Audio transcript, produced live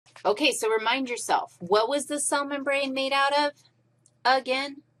Okay, so remind yourself, what was the cell membrane made out of?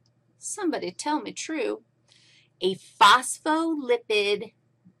 Again, somebody tell me true. A phospholipid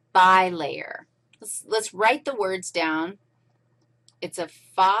bilayer. Let's write the words down. It's a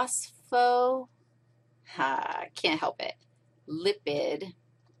can't help it, lipid,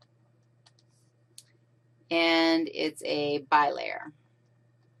 and it's a bilayer.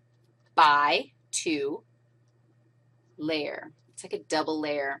 Bi, two, layer. It's like a double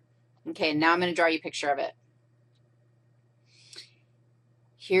layer. Okay, now I'm going to draw you a picture of it.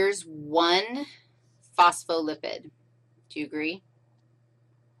 Here's one phospholipid. Do you agree?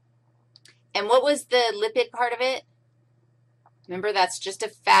 And what was the lipid part of it? Remember, that's just a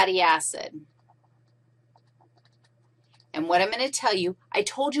fatty acid. And what I'm going to tell you, I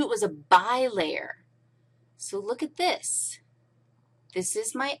told you it was a bilayer. So look at this. This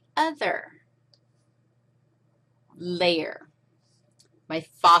is my other layer. My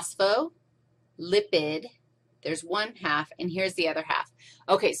phospholipid, there's one half, and here's the other half.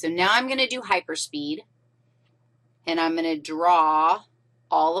 Okay, so now I'm going to do hyperspeed, and I'm going to draw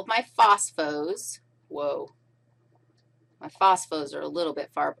all of my phosphos. Whoa. My phosphos are a little bit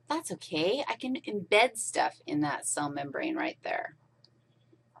far, but that's okay. I can embed stuff in that cell membrane right there.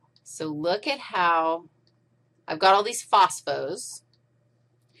 So look at how I've got all these phosphos,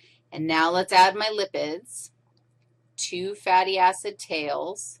 and now let's add my lipids, 2 fatty acid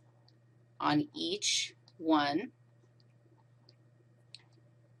tails on each one.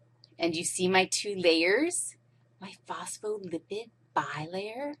 And you see my 2 layers, my phospholipid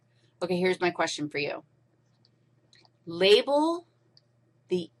bilayer? Okay, here's my question for you. Label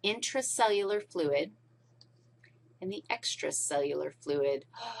the intracellular fluid and the extracellular fluid.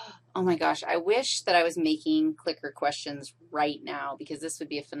 Oh my gosh, I wish that I was making clicker questions right now because this would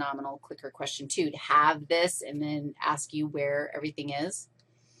be a phenomenal clicker question too, to have this and then ask you where everything is.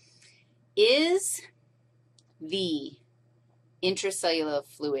 Is the intracellular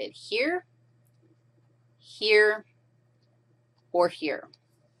fluid here, here, or here?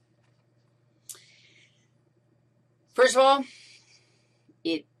 First of all,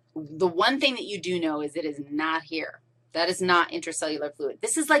 the one thing that you do know is it is not here. That is not intracellular fluid.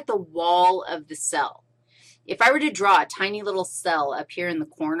 This is like the wall of the cell. If I were to draw a tiny little cell up here in the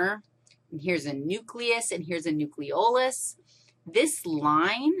corner, and here's a nucleus and here's a nucleolus, this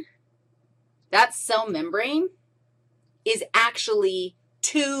line, that cell membrane, is actually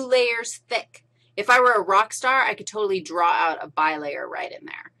 2 layers thick. If I were a rock star, I could totally draw out a bilayer right in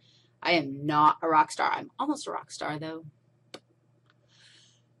there. I am not a rock star. I'm almost a rock star, though.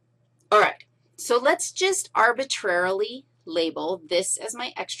 All right, so let's just arbitrarily label this as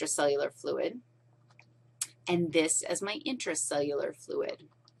my extracellular fluid and this as my intracellular fluid.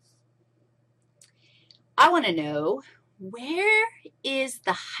 I want to know, where is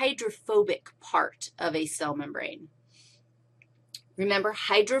the hydrophobic part of a cell membrane? Remember,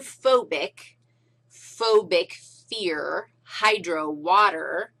 hydrophobic, phobic, fear, hydro,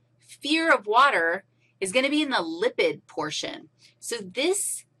 water. Fear of water is going to be in the lipid portion. So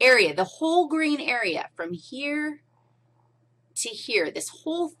this area, the whole green area from here to here, this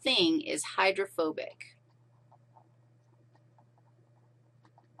whole thing is hydrophobic.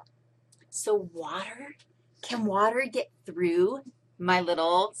 So water, can water get through my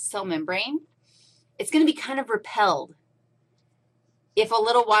little cell membrane? It's going to be kind of repelled. If a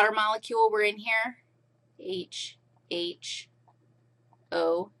little water molecule were in here,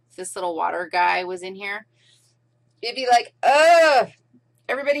 H2O, if this little water guy was in here, it'd be like, ugh,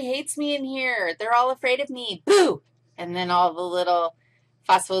 everybody hates me in here. They're all afraid of me. Boo! And then all the little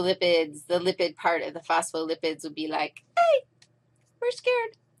phospholipids, the lipid part of the phospholipids would be like, hey, we're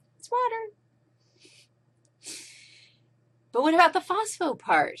scared. It's water. But what about the phospho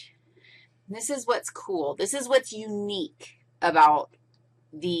part? This is what's cool. This is what's unique about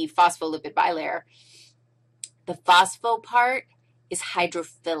the phospholipid bilayer. The phospho part is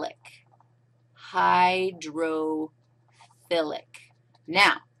hydrophilic. Hydrophilic.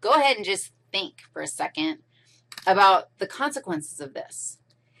 Now, go ahead and just think for a second about the consequences of this.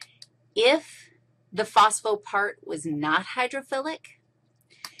 If the phospho part was not hydrophilic,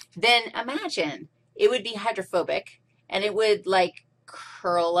 then imagine it would be hydrophobic, and it would, like,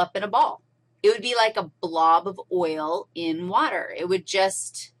 curl up in a ball. It would be like a blob of oil in water. It would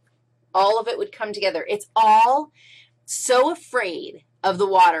just, all of it would come together. It's all so afraid of the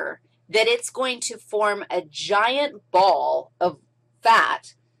water that it's going to form a giant ball of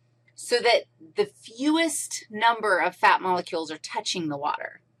fat so that the fewest number of fat molecules are touching the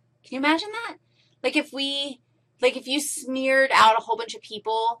water. Can you imagine that? Like if you smeared out a whole bunch of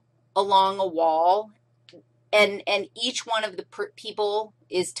people along a wall and each one of the people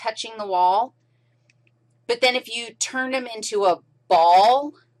is touching the wall. But then if you turn them into a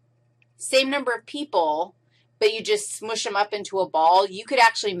ball, same number of people, but you just smush them up into a ball, you could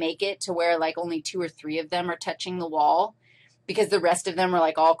actually make it to where like only 2 or 3 of them are touching the wall because the rest of them are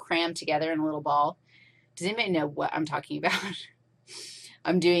like all crammed together in a little ball. Does anybody know what I'm talking about?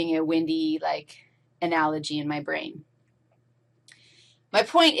 I'm doing a windy like analogy in my brain. My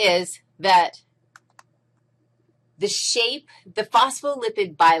point is that the shape, the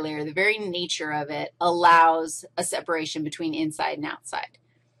phospholipid bilayer, the very nature of it allows a separation between inside and outside.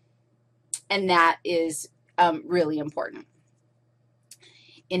 And that is really important.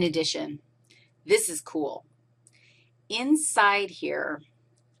 In addition, this is cool. Inside here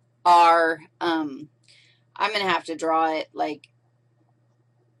are, I'm going to have to draw it like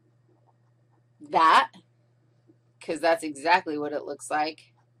that because that's exactly what it looks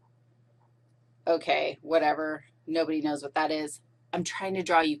like. Okay, whatever. Nobody knows what that is. I'm trying to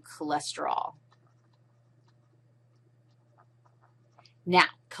draw you cholesterol. Now,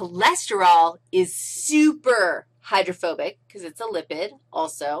 cholesterol is super hydrophobic because it's a lipid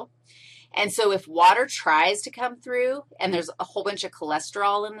also. And so if water tries to come through and there's a whole bunch of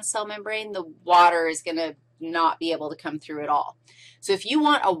cholesterol in the cell membrane, the water is going to not be able to come through at all. So if you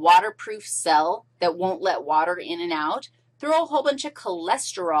want a waterproof cell that won't let water in and out, throw a whole bunch of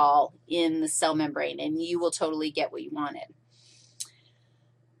cholesterol in the cell membrane, and you will totally get what you wanted.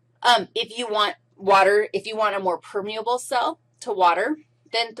 If you want water, if you want a more permeable cell to water,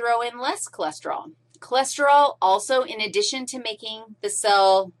 then throw in less cholesterol. Cholesterol also, in addition to making the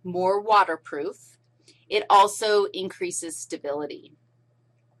cell more waterproof, it also increases stability.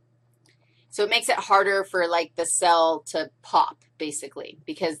 So it makes it harder for like the cell to pop, basically,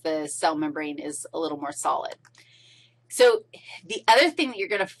 because the cell membrane is a little more solid. So the other thing that you're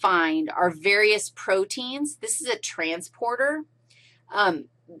going to find are various proteins. This is a transporter. And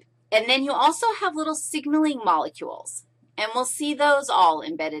then you also have little signaling molecules, and we'll see those all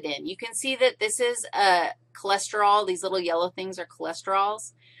embedded in. You can see that this is a cholesterol. These little yellow things are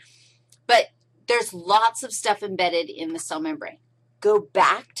cholesterols. But there's lots of stuff embedded in the cell membrane. Go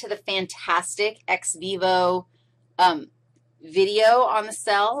back to the fantastic ex vivo video on the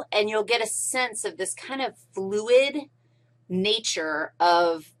cell, and you'll get a sense of this kind of fluid nature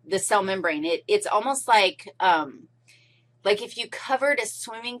of the cell membrane. It's almost like if you covered a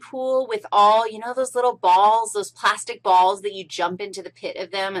swimming pool with all, you know, those little balls, those plastic balls that you jump into the pit of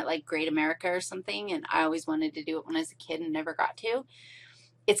them at like Great America or something, and I always wanted to do it when I was a kid and never got to.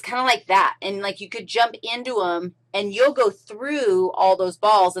 It's kind of like that, and like you could jump into them, and you'll go through all those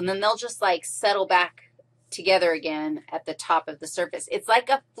balls, and then they'll just like settle back together again at the top of the surface. It's like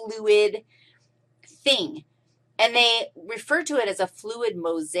a fluid thing. And they refer to it as a fluid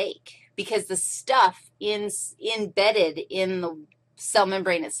mosaic because the stuff embedded in the cell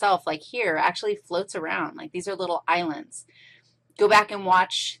membrane itself, like here, actually floats around. Like these are little islands. Go back and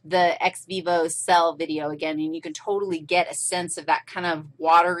watch the ex vivo cell video again, and you can totally get a sense of that kind of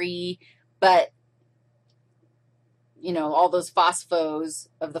watery, but, you know, all those phosphos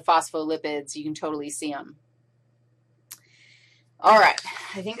of the phospholipids, you can totally see them. All right,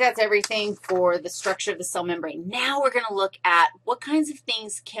 I think that's everything for the structure of the cell membrane. Now we're going to look at what kinds of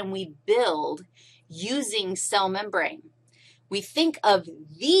things can we build using cell membrane. We think of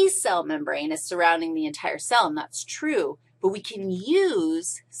the cell membrane as surrounding the entire cell, and that's true, but we can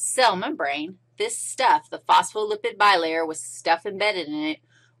use cell membrane, this stuff, the phospholipid bilayer with stuff embedded in it,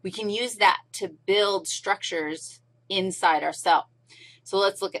 we can use that to build structures inside our cell. So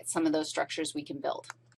let's look at some of those structures we can build.